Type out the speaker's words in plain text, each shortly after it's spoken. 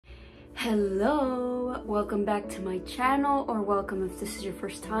Hello, welcome back to my channel, or welcome if this is your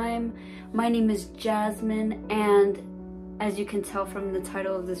first time. My name is Jasmine, and as you can tell from the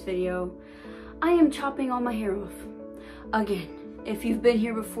title of this video, I am chopping all my hair off. Again, if you've been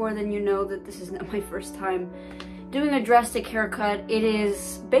here before, then you know that this is not my first time doing a drastic haircut. It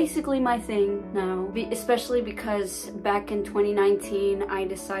is basically my thing now, especially because back in 2019, I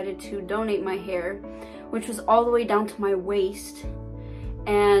decided to donate my hair, which was all the way down to my waist.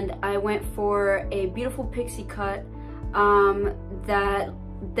 And I went for a beautiful pixie cut that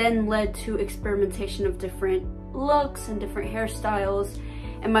then led to experimentation of different looks and different hairstyles,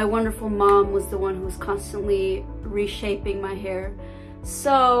 and my wonderful mom was the one who was constantly reshaping my hair.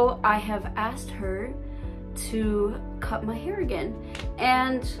 So I have asked her to cut my hair again,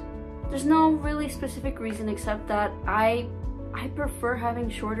 and there's no really specific reason except that I prefer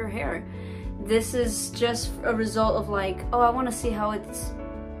having shorter hair. This is just a result of like, oh, I just want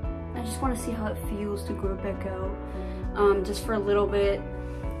to see how it feels to grow it back out, just for a little bit.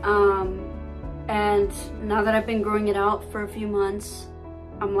 And now that I've been growing it out for a few months,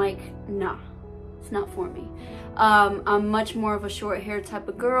 I'm like, nah, it's not for me. I'm much more of a short hair type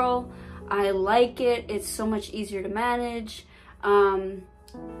of girl. I like it. It's so much easier to manage. And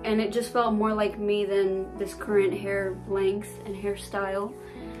it just felt more like me than this current hair length and hairstyle.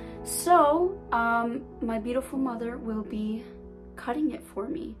 So, my beautiful mother will be cutting it for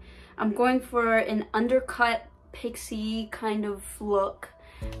me. I'm going for an undercut pixie kind of look.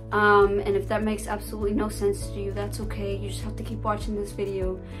 And if that makes absolutely no sense to you, that's okay. You just have to keep watching this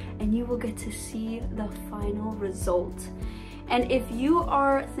video and you will get to see the final result. And if you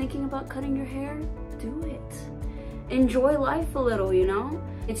are thinking about cutting your hair, do it. Enjoy life a little, you know?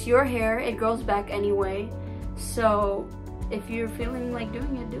 It's your hair, it grows back anyway. So if you're feeling like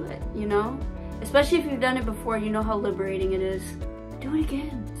doing it, do it, you know? Especially if you've done it before, you know how liberating it is. Do it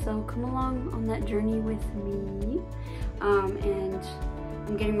again. So come along on that journey with me. And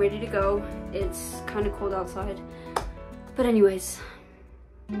I'm getting ready to go. It's kind of cold outside. But anyways.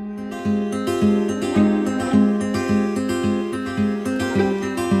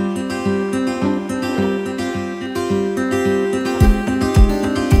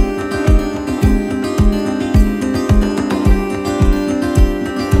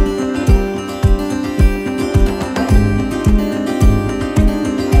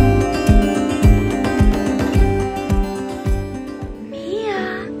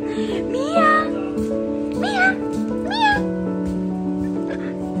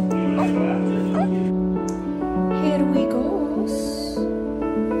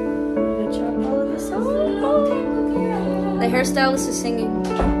 The hairstylist is singing.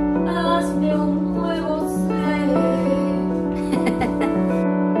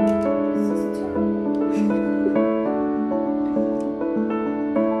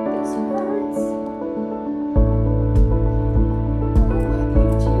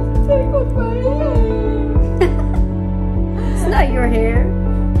 It's not your hair.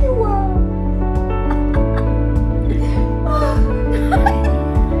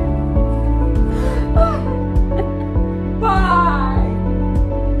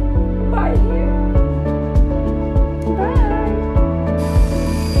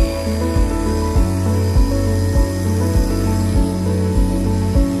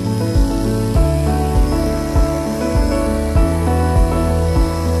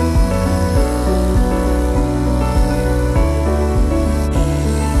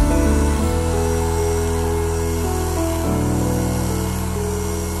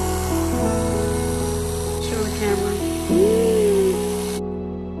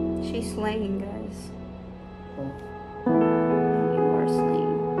 She's slaying, guys. You are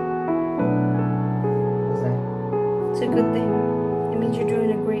slaying. What's that? It's a good thing. It means you're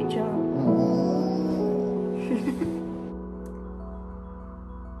doing a great job.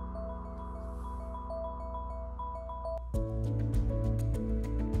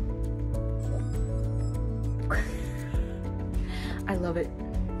 I love it.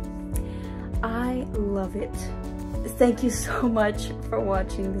 I love it. Thank you so much for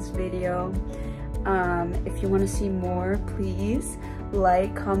watching this video. If you want to see more, please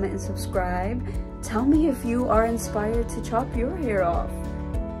like, comment, and subscribe. Tell me if you are inspired to chop your hair off,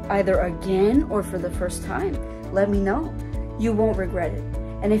 either again or for the first time. Let me know. You won't regret it.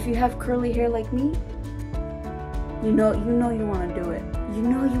 And if you have curly hair like me, you know you want to do it. You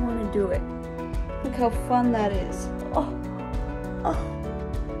know you want to do it. Look how fun that is. Oh.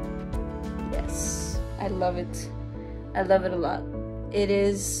 Yes, I love it. I love it a lot. It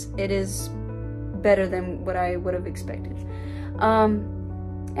is better than what I would have expected.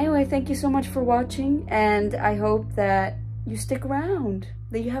 Anyway, thank you so much for watching, and I hope that you stick around.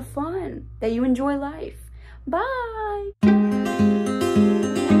 that you have fun, that you enjoy life. Bye!